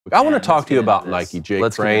I want to talk to you about Nike, Jake.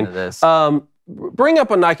 Let's Crane. get into this. Bring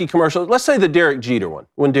up a Nike commercial. Let's say the Derek Jeter one,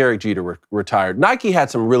 when Derek Jeter retired. Nike had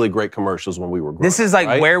some really great commercials when we were growing up. This is like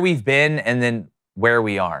right? where we've been and then where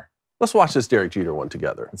we are. Let's watch this Derek Jeter one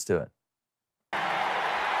together. Let's do it.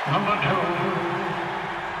 Number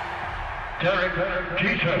 2, Derek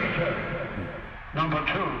Jeter. Number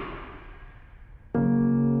 2.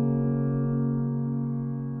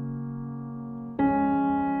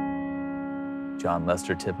 John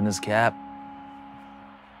Lester tipping his cap.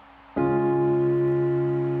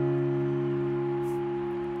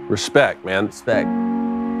 Respect, man. Respect.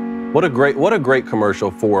 What a great commercial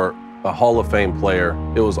for a Hall of Fame player.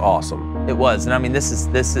 It was awesome. It was, and I mean, this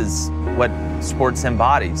is what sports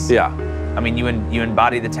embodies. Yeah. I mean, you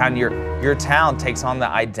embody the town. Your town takes on the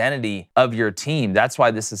identity of your team. That's why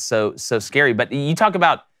this is so scary. But you talk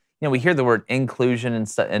about, we hear the word inclusion and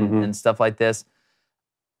stuff like this.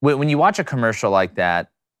 When you watch a commercial like that,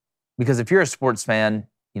 because if you're a sports fan,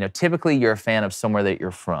 typically you're a fan of somewhere that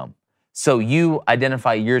you're from. So you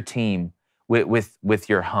identify your team with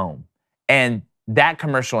your home. And that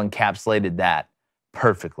commercial encapsulated that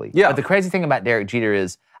perfectly. Yeah. But the crazy thing about Derek Jeter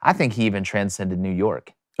is I think he even transcended New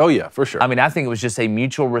York. Oh, yeah, for sure. I mean, I think it was just a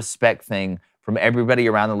mutual respect thing from everybody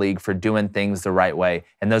around the league for doing things the right way.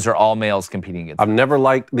 And those are all males competing against. I've never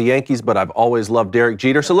liked the Yankees, but I've always loved Derek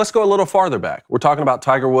Jeter. So let's go a little farther back. We're talking about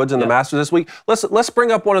Tiger Woods and the Masters this week. Let's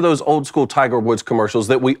bring up one of those old school Tiger Woods commercials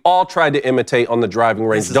that we all tried to imitate on the driving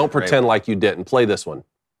range. Don't pretend like you didn't. Play this one.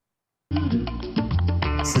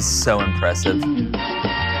 This is so impressive.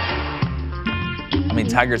 I mean,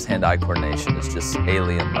 Tiger's hand-eye coordination is just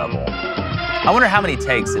alien level. I wonder how many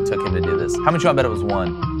takes it took him to do this. How much do I bet it was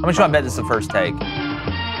one? How much do I bet this is the first take?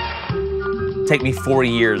 Take me 40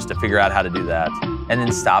 years to figure out how to do that. And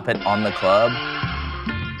then stop it on the club.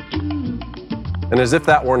 And as if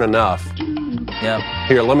that weren't enough. Yeah.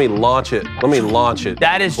 Here, let me launch it. Let me launch it.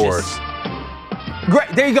 That is just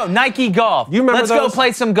great. There you go. Nike golf. You remember Let's go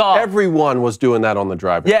play some golf. Everyone was doing that on the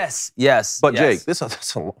driving. Yes, yes. But yes. Jake,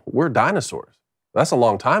 we're dinosaurs. That's a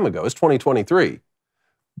long time ago. It's 2023.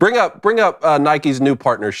 Bring up Nike's new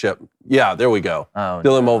partnership. Yeah, there we go. Oh,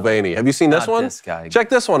 Dylan Mulvaney. Have you seen this one? This guy. Check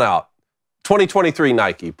this one out. 2023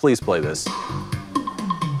 Nike. Please play this.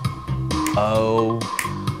 Oh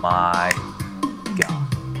my God.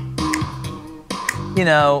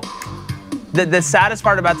 The saddest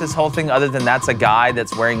part about this whole thing, other than that's a guy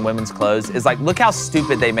that's wearing women's clothes, is like, look how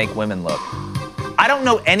stupid they make women look. I don't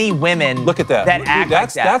know any women look at that. That act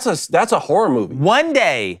like that. That's a horror movie. One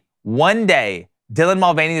day, Dylan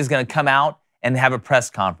Mulvaney is going to come out and have a press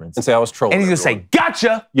conference. And say, I was trolling. And he's going to say,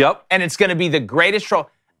 gotcha. Yep. And it's going to be the greatest troll.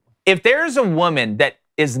 If there's a woman that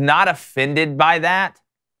is not offended by that,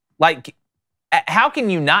 like, how can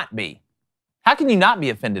you not be? How can you not be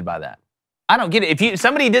offended by that? I don't get it. If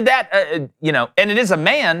somebody did that, and it is a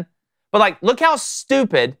man, but like, look how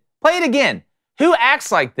stupid. Play it again. Who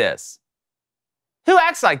acts like this? Who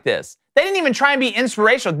acts like this? They didn't even try and be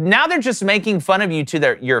inspirational. Now they're just making fun of you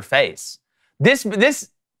to your face. This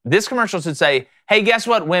commercial should say, hey, guess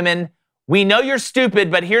what, women? We know you're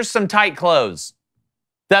stupid, but here's some tight clothes.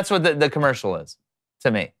 That's what the commercial is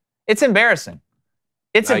to me. It's embarrassing.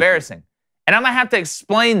 It's embarrassing. And I'm going to have to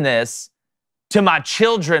explain this to my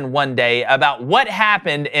children one day about what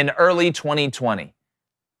happened in early 2020.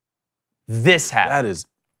 This happened.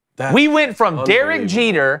 We went from Derek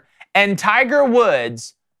Jeter and Tiger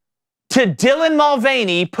Woods to Dylan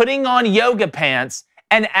Mulvaney putting on yoga pants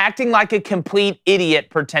and acting like a complete idiot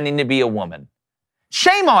pretending to be a woman.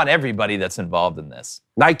 Shame on everybody that's involved in this.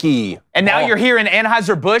 Nike. And now you're hearing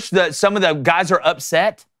Anheuser-Busch, some of the guys are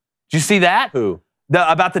upset. Did you see that? Who?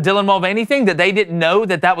 About the Dylan Mulvaney thing, that they didn't know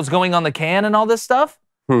that was going on the can and all this stuff?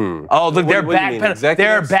 Oh, look, they're backpedaling.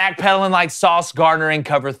 They're backpedaling like Sauce Gardner in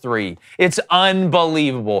Cover 3. It's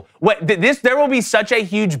unbelievable. There will be such a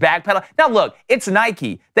huge backpedal. Now, look, it's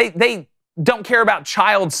Nike. They don't care about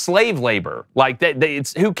child slave labor. Like,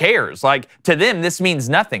 who cares? Like, to them, this means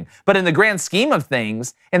nothing. But in the grand scheme of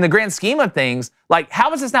things, like,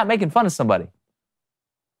 how is this not making fun of somebody?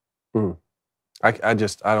 I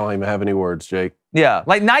don't even have any words, Jake. Yeah,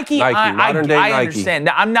 like Nike, I understand.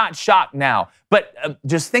 Now, I'm not shocked now, but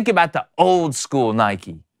just think about the old school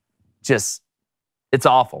Nike. It's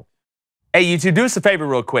awful. Hey, YouTube, do us a favor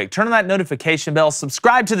real quick. Turn on that notification bell,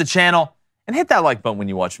 subscribe to the channel, and hit that like button when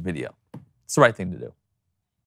you watch a video. It's the right thing to do.